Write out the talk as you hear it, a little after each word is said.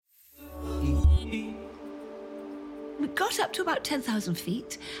got up to about 10,000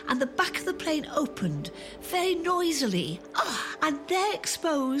 feet, and the back of the plane opened very noisily. And there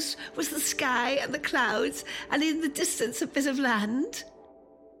exposed was the sky and the clouds, and in the distance a bit of land.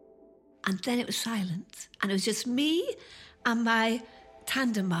 And then it was silent, and it was just me and my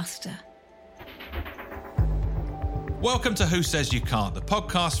tandem master. Welcome to Who Says You Can't, the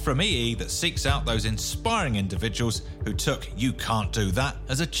podcast from EE that seeks out those inspiring individuals who took You Can't Do That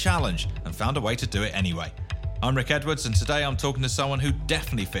as a challenge and found a way to do it anyway. I'm Rick Edwards, and today I'm talking to someone who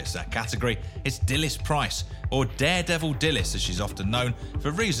definitely fits that category. It's Dilys Price, or Daredevil Dilys as she's often known,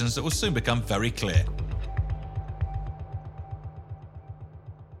 for reasons that will soon become very clear.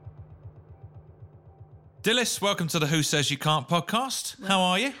 Dilys, welcome to the Who Says You Can't podcast. How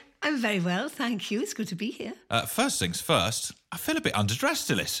are you? I'm very well, thank you. It's good to be here. First things first, I feel a bit underdressed,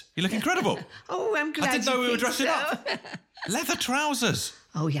 Dilys. You look incredible. Oh, I'm glad. I didn't know we were dressing so. up. Leather trousers.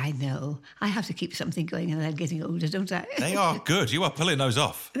 Oh, yeah, I know. I have to keep something going, and I'm getting older, don't I? They are good. You are pulling those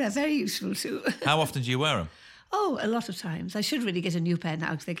off. They're very useful too. How often do you wear them? Oh, a lot of times. I should really get a new pair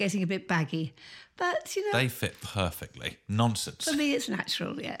now because they're getting a bit baggy. But, you know... They fit perfectly. Nonsense. For me, it's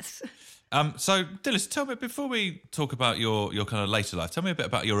natural, yes. So, Dilys, tell me, before we talk about your kind of later life, tell me a bit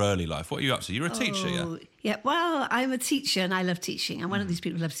about your early life. What are you up to? You're a teacher, yeah? Yeah, well, I'm a teacher and I love teaching. I'm one of these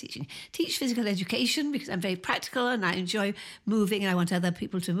people who loves teaching. Teach physical education because I'm very practical and I enjoy moving and I want other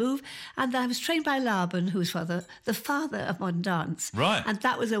people to move. And I was trained by Laban, who was the father of modern dance. Right. And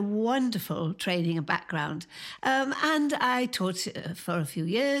that was a wonderful training and background. And I taught for a few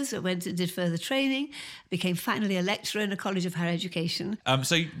years. I went and did further training, became finally a lecturer in a college of higher education.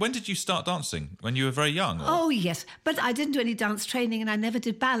 So when did you start dancing? When you were very young? Or? Oh, yes. But I didn't do any dance training and I never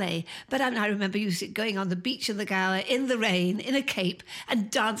did ballet. But I remember going on the beach in the Gower, in the rain, in a cape,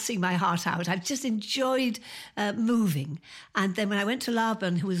 and dancing my heart out. I just enjoyed moving. And then when I went to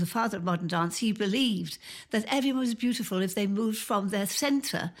Laban, who was the father of modern dance, he believed that everyone was beautiful if they moved from their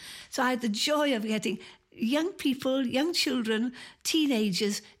centre. So I had the joy of getting young people, young children,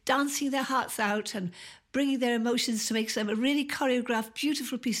 teenagers, dancing their hearts out and bringing their emotions to make some a really choreographed,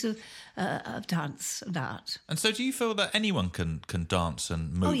 beautiful piece of dance and art. And so do you feel that anyone can dance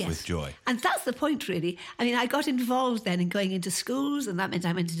and move with joy? And that's the point, really. I mean, I got involved then in going into schools, and that meant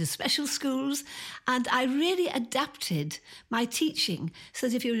I went into special schools, and I really adapted my teaching so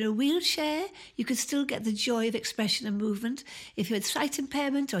that if you're in a wheelchair, you could still get the joy of expression and movement. If you had sight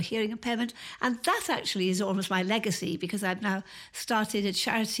impairment or hearing impairment, and that actually is almost my legacy because I've now started a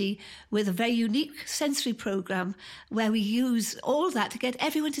charity with a very unique sensory program where we use all that to get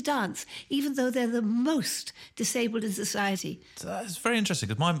everyone to dance, even though they're the most disabled in society. So that's very interesting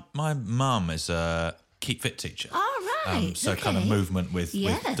because my mum is a Keep Fit teacher. Oh, right. So kind of movement with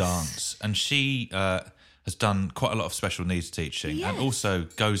dance. And she has done quite a lot of special needs teaching and also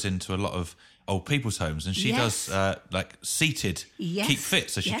goes into a lot of old people's homes, and she does like seated Keep Fit,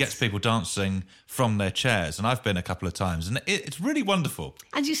 so she gets people dancing from their chairs, and I've been a couple of times, and it's really wonderful.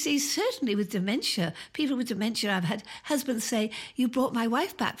 And you see, certainly with dementia, people with dementia, I've had husbands say, you brought my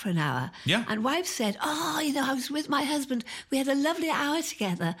wife back for an hour. Yeah. And wives said, I was with my husband, we had a lovely hour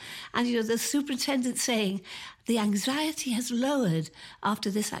together. And, the superintendent saying, the anxiety has lowered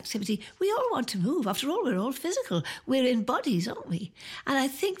after this activity. We all want to move. After all, we're all physical. We're in bodies, aren't we? And I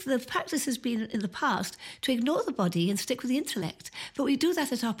think the practice has been in the past to ignore the body and stick with the intellect. But we do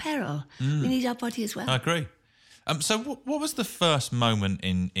that at our peril. We need our body as well. I agree. So what was the first moment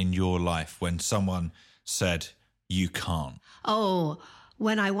in your life when someone said, you can't? Oh,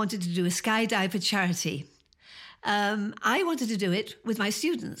 when I wanted to do a skydive for charity. I wanted to do it with my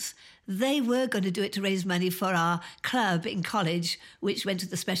students. They were going to do it to raise money for our club in college, which went to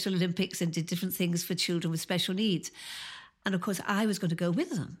the Special Olympics and did different things for children with special needs. And, of course, I was going to go with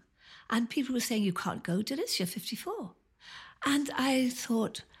them. And people were saying, you can't go, Dilys, you're 54. And I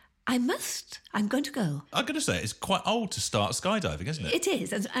thought, I must. I'm going to go. I'm going to say it's quite old to start skydiving, isn't it? It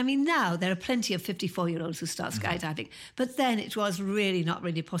is. And I mean, now there are plenty of 54-year-olds who start skydiving. But then it was really not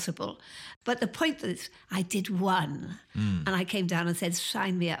really possible. But the point is, I did one. And I came down and said,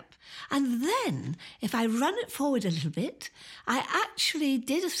 sign me up. And then, if I run it forward a little bit, I actually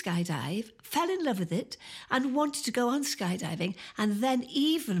did a skydive, fell in love with it, and wanted to go on skydiving. And then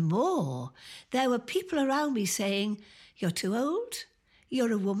even more, there were people around me saying, you're too old.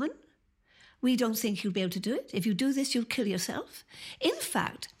 You're a woman. We don't think you'll be able to do it. If you do this, you'll kill yourself. In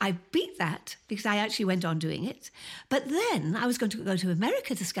fact, I beat that because I actually went on doing it. But then I was going to go to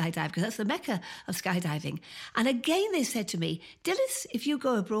America to skydive because that's the mecca of skydiving. And again, they said to me, Dilys, if you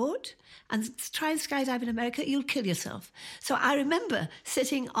go abroad and try and skydive in America, you'll kill yourself. So I remember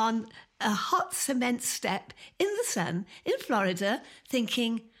sitting on a hot cement step in the sun in Florida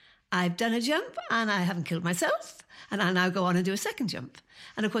thinking, I've done a jump and I haven't killed myself. And I'll now go on and do a second jump.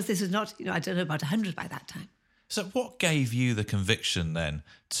 And of course, this is not, I don't know, about 100 by that time. So what gave you the conviction then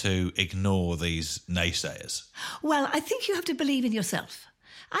to ignore these naysayers? Well, I think you have to believe in yourself.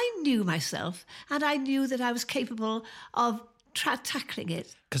 I knew myself, and I knew that I was capable of tackling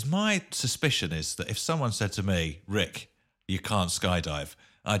it. Because my suspicion is that if someone said to me, Rick, you can't skydive,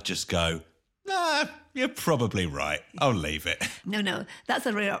 I'd just go, nah, you're probably right. I'll leave it. No, that's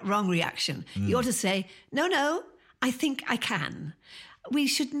a wrong reaction. You ought to say, no, I think I can. We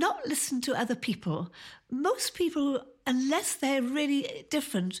should not listen to other people. Most people, unless they're really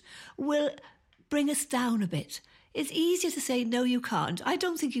different, will bring us down a bit. It's easier to say, no, you can't. I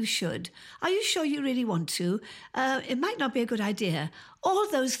don't think you should. Are you sure you really want to? It might not be a good idea. All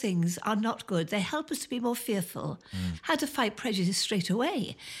those things are not good. They help us to be more fearful. How to fight prejudice straight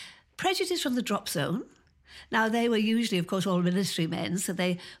away. Prejudice from the drop zone. Now, they were usually, of course, all military men, so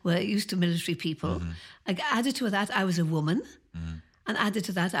they were used to military people. Added to that, I was a woman. And added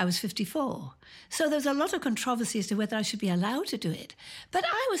to that, I was 54. So there was a lot of controversy as to whether I should be allowed to do it. But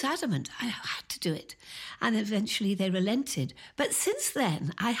I was adamant. I had to do it. And eventually they relented. But since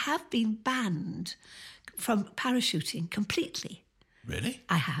then, I have been banned from parachuting completely. Really?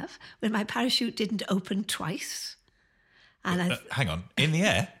 I have. When my parachute didn't open twice. And hang on. In the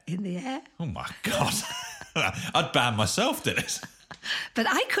air? In the air. Oh, my God. I'd ban myself, Dilys. But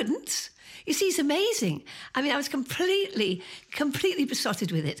I couldn't. You see, it's amazing. I mean, I was completely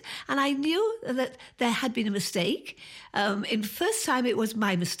besotted with it. And I knew that there had been a mistake. In the first time, it was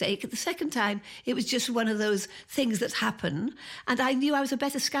my mistake. The second time, it was just one of those things that happen. And I knew I was a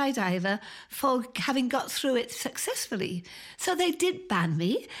better skydiver for having got through it successfully. So they did ban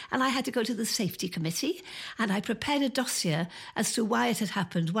me, and I had to go to the safety committee. And I prepared a dossier as to why it had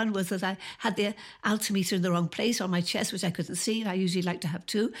happened. One was that I had the altimeter in the wrong place on my chest, which I couldn't see. And I usually like to have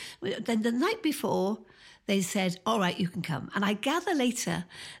two. Then the night before, they said, all right, you can come. And I gather later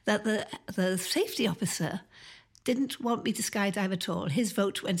that the safety officer didn't want me to skydive at all. His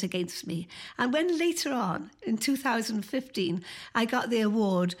vote went against me. And when later on, in 2015, I got the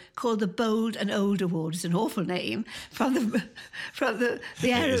award called the Bold and Old Award. It's an awful name from the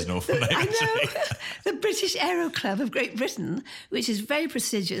It is an awful name, I know, actually. the British Aero Club of Great Britain, which is very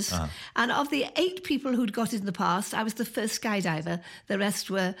prestigious. And of the 8 people who'd got it in the past, I was the first skydiver. The rest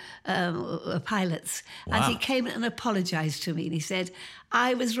were pilots. Wow. And he came and apologised to me. And he said,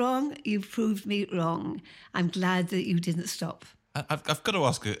 I was wrong. You proved me wrong. I'm glad that you didn't stop. I've got to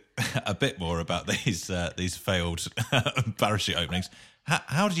ask a bit more about these failed parachute openings.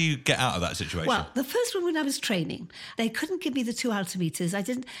 How did you get out of that situation? Well, the first one when I was training, they couldn't give me the 2 altimeters. I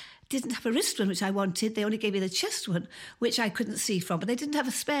didn't have a wrist one, which I wanted. They only gave me the chest one, which I couldn't see from, but they didn't have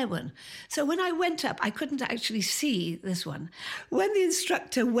a spare one. So when I went up, I couldn't actually see this one. When the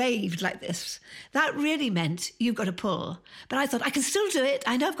instructor waved like this, that really meant you've got to pull. But I thought, I can still do it.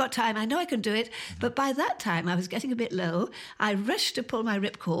 I know I've got time. I know I can do it. But by that time, I was getting a bit low. I rushed to pull my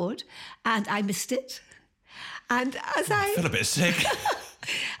ripcord, and I missed it. And as I feel a bit sick.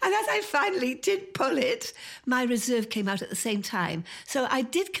 And as I finally did pull it, my reserve came out at the same time. So I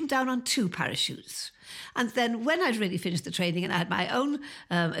did come down on 2 parachutes. And then when I'd really finished the training and I had my own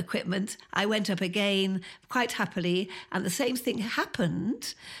equipment, I went up again quite happily. And the same thing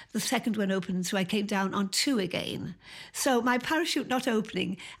happened. The second one opened, so I came down on 2 again. So my parachute not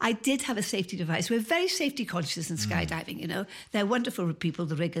opening, I did have a safety device. We're very safety conscious in skydiving, They're wonderful people,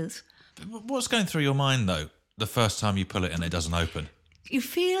 the riggers. What's going through your mind, though, the first time you pull it and it doesn't open? You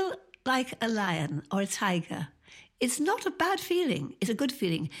feel like a lion or a tiger. It's not a bad feeling. It's a good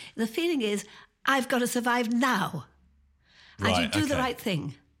feeling. The feeling is, I've got to survive now. Right, and you do the right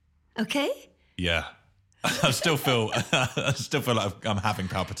thing. Okay? Yeah. I still feel like I'm having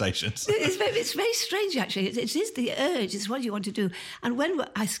palpitations. It's very strange, actually. It is the urge. It's what you want to do. And when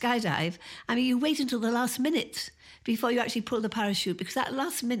I skydive, you wait until the last minute before you actually pull the parachute, because that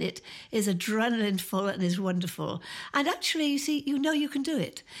last minute is adrenaline full and is wonderful. And actually, you see, you can do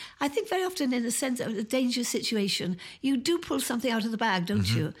it. I think very often in a sense of a dangerous situation, you do pull something out of the bag, don't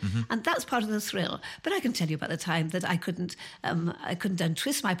you? And that's part of the thrill. But I can tell you about the time that I couldn't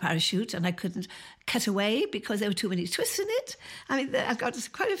untwist my parachute and I couldn't cut away because there were too many twists in it. I've got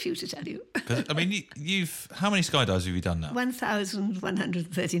quite a few to tell you. You've how many skydives have you done now?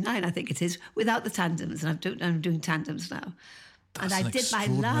 1,139, I think it is, without the tandems, and I'm doing tandems now. That's and I did my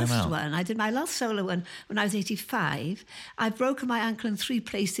last one. I did my last solo one when I was 85. I've broken my ankle in 3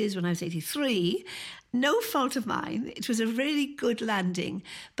 places when I was 83. No fault of mine. It was a really good landing,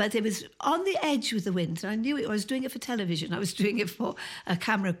 but it was on the edge with the wind. And I knew it. I was doing it for television. I was doing it for a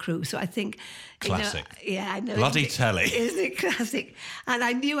camera crew. So I think... Classic. I know. Bloody telly. Isn't it classic? And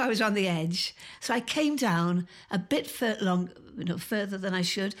I knew I was on the edge. So I came down a bit further than I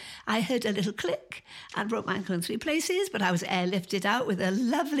should. I heard a little click and broke my ankle in 3 places, but I was airlifted out with a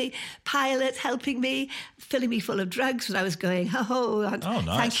lovely pilot helping me, filling me full of drugs. And I was going, nice.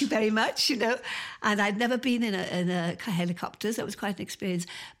 Thank you very much, And I'd never been in a helicopter, so it was quite an experience.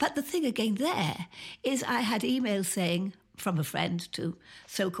 But the thing again there is I had emails saying from a friend to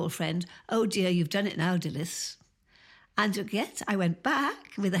so-called friend, "Oh dear, you've done it now, Dilys." And yet I went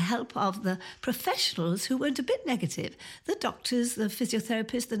back with the help of the professionals who weren't a bit negative. The doctors, the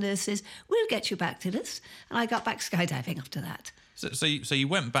physiotherapists, the nurses, "We'll get you back, Dilys." And I got back skydiving after that. So you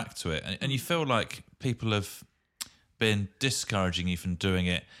went back to it, and you feel like people have been discouraging you from doing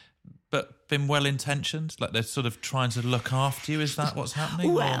it, but been well-intentioned? Like they're sort of trying to look after you? Is that what's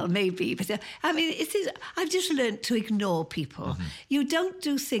happening? Well, maybe. But I've just learned to ignore people. Mm-hmm. You don't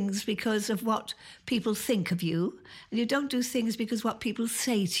do things because of what people think of you, and you don't do things because what people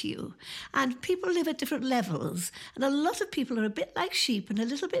say to you. And people live at different levels. And a lot of people are a bit like sheep and a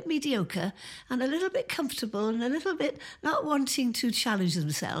little bit mediocre and a little bit comfortable and a little bit not wanting to challenge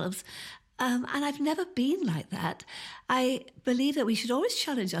themselves. And I've never been like that. I believe that we should always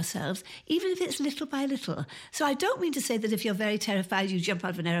challenge ourselves, even if it's little by little. So I don't mean to say that if you're very terrified, you jump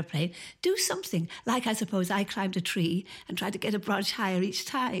out of an aeroplane. Do something, like I suppose I climbed a tree and tried to get a branch higher each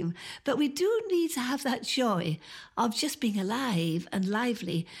time. But we do need to have that joy of just being alive and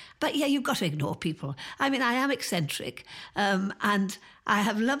lively. But yeah, you've got to ignore people. I mean, I am eccentric, and I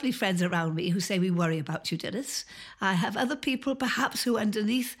have lovely friends around me who say, "We worry about you, Dilys." I have other people, perhaps, who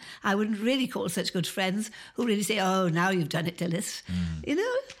underneath I wouldn't really call such good friends, who really say, "Oh, now you've done it, Dilys."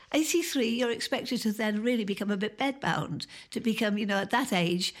 83, you're expected to then really become a bit bedbound, to become, at that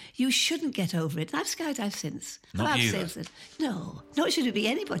age, you shouldn't get over it. And I've skydived since. Not you, No, it shouldn't be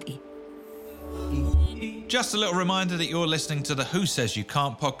anybody. Just a little reminder that you're listening to the Who Says You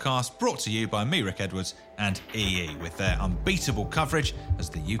Can't podcast, brought to you by me, Rick Edwards, and EE, with their unbeatable coverage as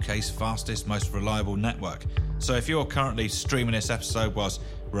the UK's fastest, most reliable network. So if you're currently streaming this episode whilst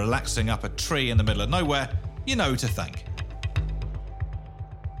relaxing up a tree in the middle of nowhere, you know who to thank.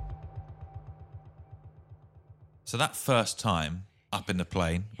 So that first time up in the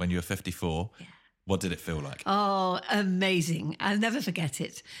plane when you were 54, what did it feel like? Oh, amazing. I'll never forget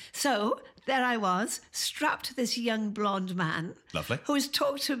it. So there I was, strapped to this young blonde man. Lovely. Who was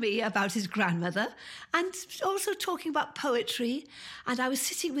talking to me about his grandmother and also talking about poetry. And I was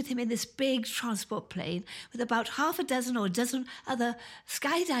sitting with him in this big transport plane with about half a dozen or a dozen other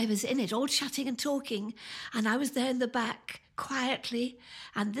skydivers in it, all chatting and talking. And I was there in the back, quietly,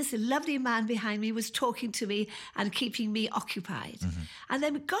 and this lovely man behind me was talking to me and keeping me occupied. Mm-hmm. And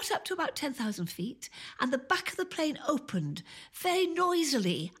then we got up to about 10,000 feet, and the back of the plane opened very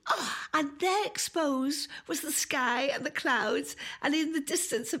noisily. And there exposed was the sky and the clouds, and in the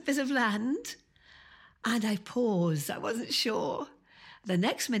distance a bit of land. And I paused, I wasn't sure. The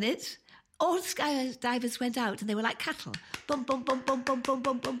next minute, all the skydivers went out, and they were like cattle. Boom, boom, boom, boom, boom, boom,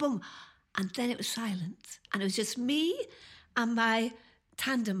 boom, boom, boom. And then it was silent, and it was just me and my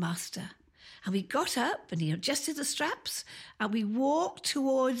tandem master. And we got up and he adjusted the straps and we walked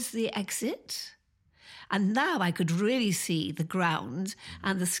towards the exit. And now I could really see the ground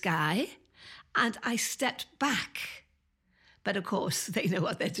and the sky. And I stepped back. But of course, they know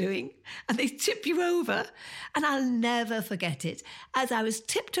what they're doing and they tip you over. And I'll never forget it. As I was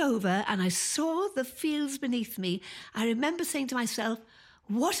tipped over and I saw the fields beneath me, I remember saying to myself,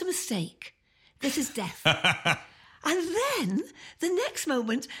 "What a mistake. This is death." And then, the next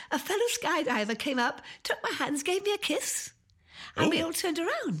moment, a fellow skydiver came up, took my hands, gave me a kiss, and we all turned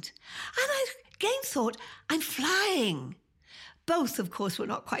around. And I again thought, I'm flying. Both, of course, were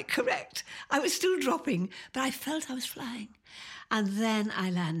not quite correct. I was still dropping, but I felt I was flying. And then I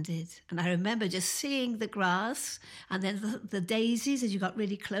landed. And I remember just seeing the grass and then the daisies as you got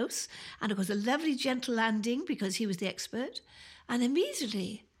really close. And it was a lovely, gentle landing because he was the expert. And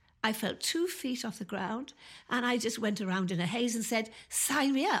immediately I felt 2 feet off the ground and I just went around in a haze and said,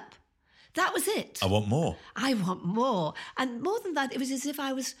 "Sign me up." That was it. I want more. I want more. And more than that, it was as if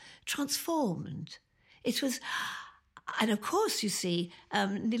I was transformed. It was... And of course, you see,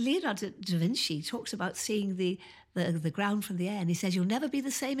 Leonardo da Vinci talks about seeing the ground from the air, and he says, you'll never be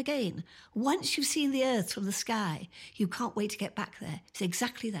the same again. Once you've seen the earth from the sky, you can't wait to get back there. It's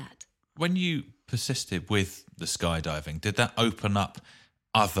exactly that. When you persisted with the skydiving, did that open up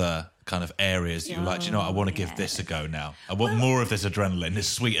other kind of areas that you're like, I want to give this a go now. I want more of this adrenaline, this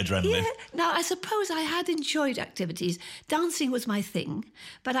sweet adrenaline. Yeah. Now, I suppose I had enjoyed activities. Dancing was my thing,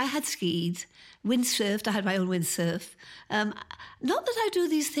 but I had skied, windsurfed. I had my own windsurf. Not that I do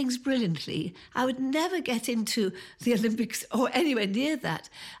these things brilliantly. I would never get into the Olympics or anywhere near that.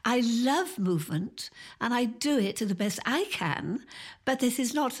 I love movement, and I do it to the best I can, but this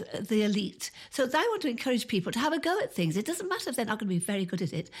is not the elite. So I want to encourage people to have a go at things. It doesn't matter if they're not going to be very good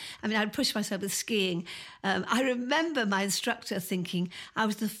at it. I mean, I'd push myself with skiing. I remember my instructor thinking I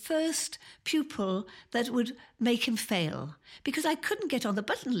was the first pupil that would make him fail because I couldn't get on the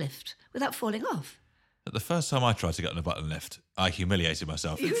button lift without falling off. The first time I tried to get on a button lift, I humiliated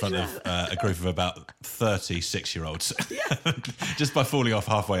myself in front of a group of about 36-year-olds just by falling off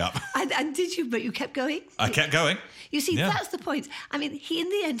halfway up. And did you? But you kept going? I kept going. You see, that's the point. I mean, he in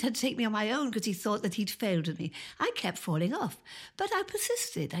the end had to take me on my own because he thought that he'd failed at me. I kept falling off, but I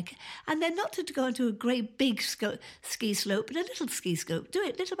persisted. And then not to go into a great big ski slope, but a little ski slope. Do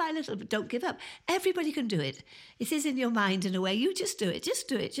it little by little, but don't give up. Everybody can do it. It is in your mind in a way. You just do it, just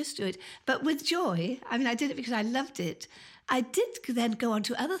do it, just do it. But with joy. I mean, I did it because I loved it. I did then go on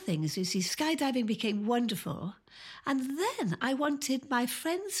to other things. You see, skydiving became wonderful. And then I wanted my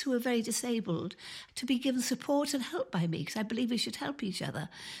friends who were very disabled to be given support and help by me because I believe we should help each other.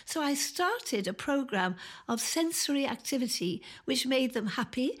 So I started a program of sensory activity which made them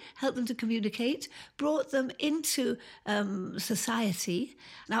happy, helped them to communicate, brought them into society.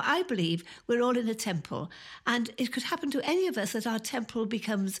 Now, I believe we're all in a temple, and it could happen to any of us that our temple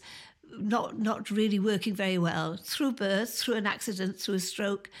becomes not really working very well through birth, through an accident, through a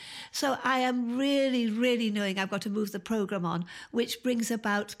stroke. So I am really, really knowing I've got to move the programme on, which brings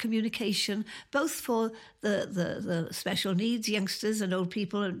about communication, both for the special needs, youngsters and old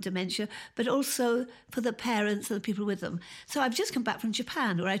people and dementia, but also for the parents and the people with them. So I've just come back from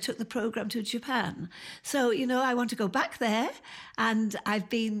Japan, where I took the programme to Japan. So, I want to go back there, and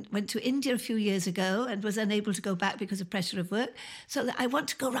went to India a few years ago and was unable to go back because of pressure of work. So that I want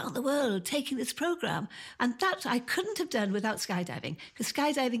to go around the world taking this program, and that I couldn't have done without skydiving, because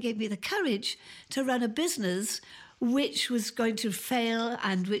skydiving gave me the courage to run a business which was going to fail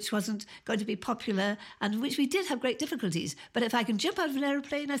and which wasn't going to be popular and which we did have great difficulties. But if I can jump out of an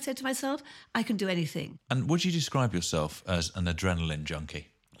aeroplane, I said to myself, I can do anything. And would you describe yourself as an adrenaline junkie?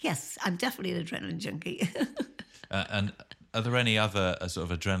 Yes, I'm definitely an adrenaline junkie. And are there any other sort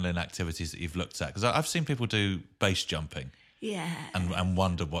of adrenaline activities that you've looked at? Because I've seen people do base jumping. Yeah. And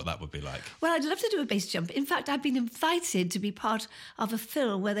wondered what that would be like. Well, I'd love to do a base jump. In fact, I've been invited to be part of a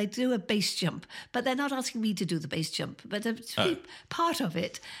film where they do a base jump, but they're not asking me to do the base jump, but to be part of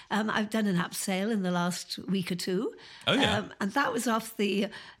it. I've done an abseil in the last week or two. Oh, yeah. And that was off the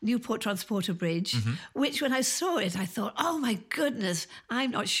Newport Transporter Bridge, which when I saw it, I thought, oh, my goodness,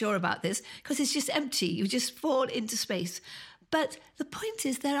 I'm not sure about this, because it's just empty. You just fall into space. But the point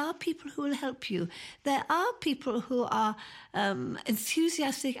is, there are people who will help you. There are people who are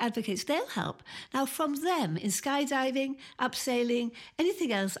enthusiastic advocates. They'll help. Now, from them, in skydiving, abseiling,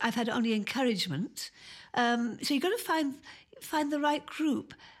 anything else, I've had only encouragement. So you've got to find the right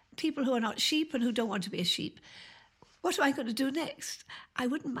group, people who are not sheep and who don't want to be a sheep. What am I going to do next? I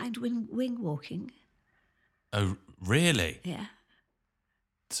wouldn't mind wing walking. Oh, really? Yeah.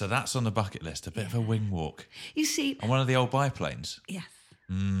 So that's on the bucket list, a bit of a wing walk. You see... On one of the old biplanes? Yes.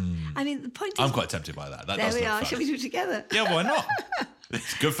 Mm. I mean, the point is... I'm quite tempted by that. There we are. Shall we do it together? Yeah, why not?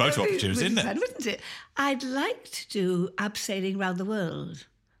 It's a good photo opportunity, isn't it? Fun, wouldn't it? I'd like to do abseiling around the world.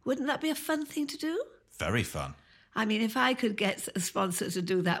 Wouldn't that be a fun thing to do? Very fun. I mean, if I could get a sponsor to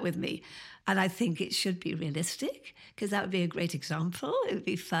do that with me, and I think it should be realistic, because that would be a great example. It would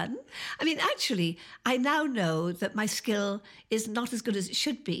be fun. I mean, actually, I now know that my skill is not as good as it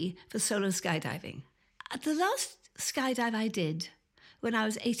should be for solo skydiving. At the last skydive I did, when I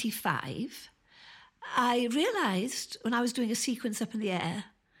was 85, I realised when I was doing a sequence up in the air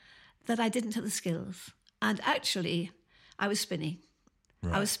that I didn't have the skills. And actually, I was spinning.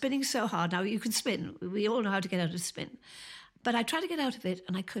 Right. I was spinning so hard. Now, you can spin. We all know how to get out of spin. But I tried to get out of it,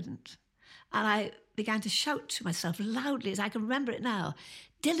 and I couldn't. And I began to shout to myself loudly, as I can remember it now,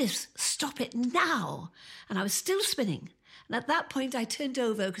 Dilys, stop it now. And I was still spinning. And at that point, I turned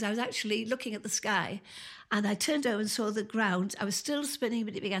over, because I was actually looking at the sky, and I turned over and saw the ground. I was still spinning,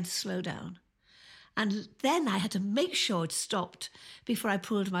 but it began to slow down. And then I had to make sure it stopped before I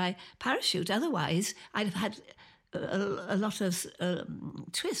pulled my parachute. Otherwise, I'd have had a lot of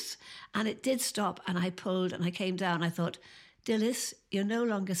twists. And it did stop, and I pulled, and I came down. I thought, Dilys, you're no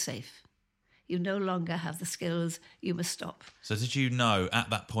longer safe. You no longer have the skills. You must stop. So did you know at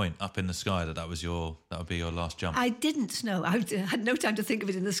that point up in the sky that would be your last jump? I didn't know. I had no time to think of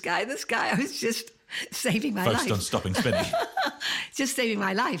it in the sky. The sky, I was just saving my life. Focused on stopping spinning. Just saving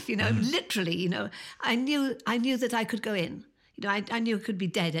my life, literally, I knew that I could go in. I knew I could be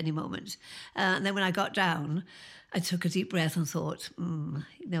dead any moment. And then when I got down, I took a deep breath and thought,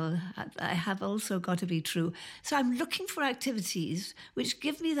 I have also got to be true. So I'm looking for activities which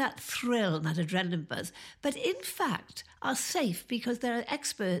give me that thrill and that adrenaline buzz, but in fact are safe because there are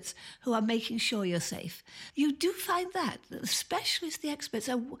experts who are making sure you're safe. You do find that the specialists, the experts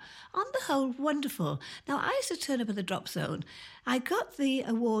are, on the whole, wonderful. Now, I used to turn up at the drop zone. I got the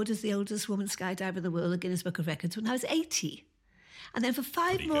award as the oldest woman skydiver in the world, the Guinness Book of Records, when I was 80. And then for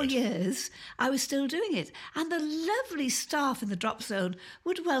 5 more years, I was still doing it. And the lovely staff in the drop zone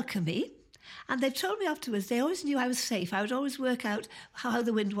would welcome me. And they've told me afterwards, they always knew I was safe. I would always work out how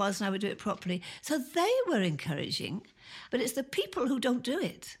the wind was and I would do it properly. So they were encouraging. But it's the people who don't do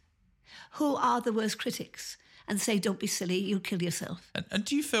it who are the worst critics and say, don't be silly, you'll kill yourself. And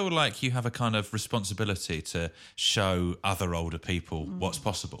do you feel like you have a kind of responsibility to show other older people what's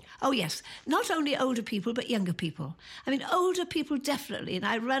possible? Oh, yes. Not only older people, but younger people. I mean, older people definitely. And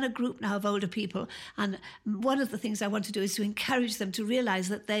I run a group now of older people. And one of the things I want to do is to encourage them to realise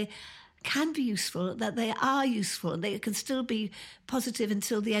that they can be useful, that they are useful, and they can still be positive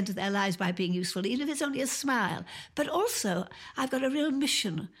until the end of their lives by being useful, even if it's only a smile. But also, I've got a real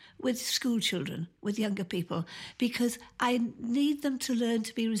mission with school children, with younger people, because I need them to learn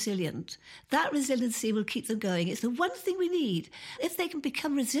to be resilient. That resiliency will keep them going. It's the one thing we need. If they can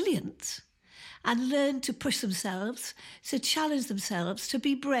become resilient and learn to push themselves, to challenge themselves, to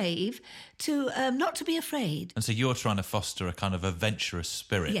be brave, to not to be afraid. And so you're trying to foster a kind of adventurous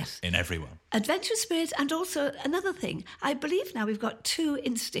spirit in everyone. Adventurous spirit, and also another thing. I believe now we've got two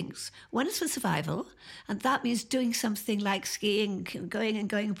instincts. One is for survival, and that means doing something like skiing, going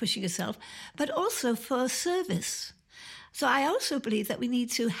and pushing yourself, but also for service. So I also believe that we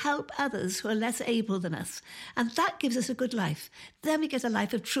need to help others who are less able than us. And that gives us a good life. Then we get a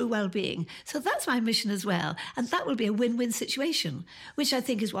life of true well-being. So that's my mission as well. And that will be a win-win situation, which I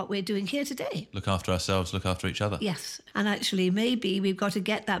think is what we're doing here today. Look after ourselves, look after each other. Yes. And actually, maybe we've got to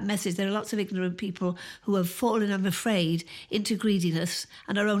get that message. There are lots of ignorant people who have fallen, I'm afraid, into greediness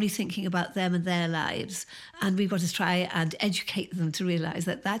and are only thinking about them and their lives. And we've got to try and educate them to realise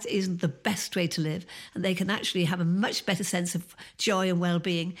that that isn't the best way to live. And they can actually have a much better sense of joy and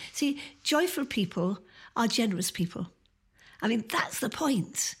well-being. See, joyful people are generous people. I mean, that's the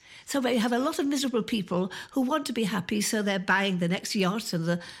point. So we have a lot of miserable people who want to be happy, so they're buying the next yacht and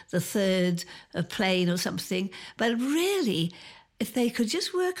the third plane or something. But really, if they could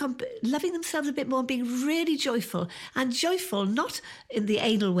just work on loving themselves a bit more and being really joyful, and joyful not in the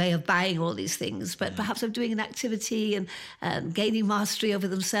anal way of buying all these things, but perhaps of doing an activity and gaining mastery over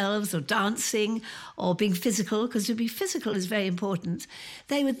themselves, or dancing, or being physical, because to be physical is very important,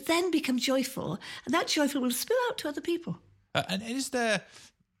 they would then become joyful, and that joyful will spill out to other people. And is there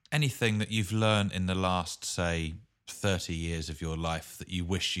anything that you've learned in the last, say, 30 years of your life that you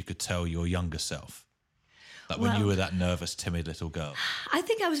wish you could tell your younger self? Like when you were that nervous, timid little girl? I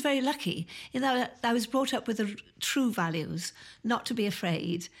think I was very lucky in that I was brought up with the true values, not to be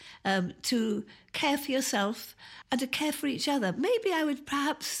afraid, to care for yourself and to care for each other. Maybe I would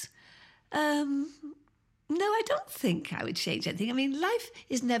perhaps... No, I don't think I would change anything. I mean, life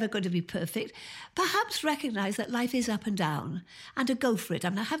is never going to be perfect. Perhaps recognise that life is up and down and to go for it. I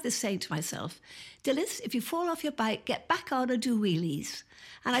mean, I have this saying to myself, Dilys, if you fall off your bike, get back on and do wheelies.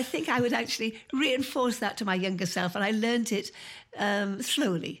 And I think I would actually reinforce that to my younger self, and I learned it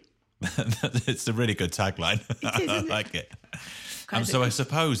slowly. It's a really good tagline. I like it. So I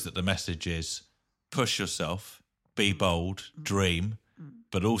suppose that the message is push yourself, be bold, dream,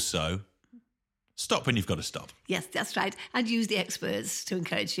 but also... stop when you've got to stop. Yes, that's right. And use the experts to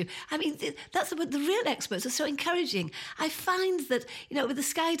encourage you. I mean, that's what the real experts are so encouraging. I find that, with the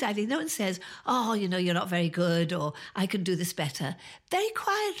skydiving, no one says, oh, you're not very good, or I can do this better. Very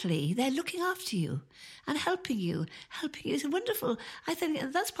quietly, they're looking after you and helping you. It's wonderful. I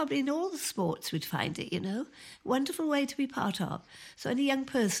think that's probably in all the sports we'd find it, Wonderful way to be part of. So any young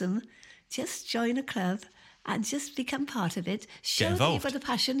person, just join a club and just become part of it. Show that you've got a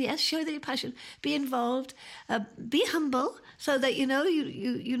passion. Yes, show that you're passionate. Be involved. Be humble, so that you know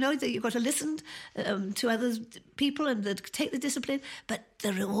that you've got to listen to other people and take the discipline. But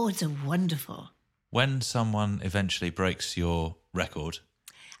the rewards are wonderful. When someone eventually breaks your record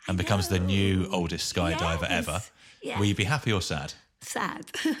and becomes the new oldest skydiver ever, will you be happy or sad? Sad.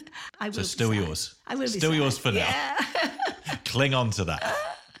 I will. So still yours. I will be still yours for now. Cling on to that.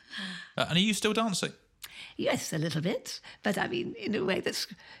 And are you still dancing? Yes, a little bit. But I mean, in a way that's,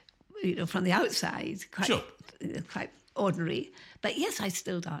 from the outside, quite ordinary. But yes, I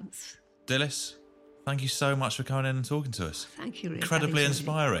still dance. Dilys, thank you so much for coming in and talking to us. Thank you, Rick. Incredibly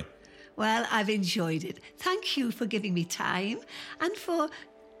inspiring. Well, I've enjoyed it. Thank you for giving me time and for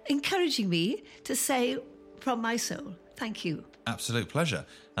encouraging me to say from my soul. Thank you. Absolute pleasure.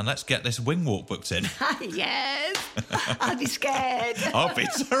 And let's get this wing walk booked in. Yes. I'll be scared. I'll be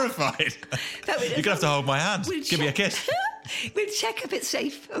terrified. You're going to have to hold my hand. Give me a kiss. We'll check if it's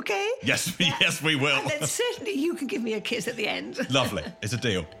safe, okay? Yes, we will. And then certainly you can give me a kiss at the end. Lovely. It's a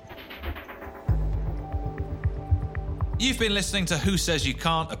deal. You've been listening to Who Says You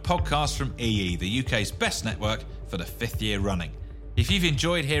Can't, a podcast from EE, the UK's best network for the 5th year running. If you've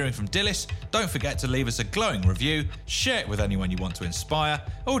enjoyed hearing from Dilys, don't forget to leave us a glowing review, share it with anyone you want to inspire,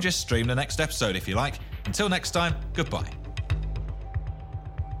 or just stream the next episode if you like. Until next time, goodbye.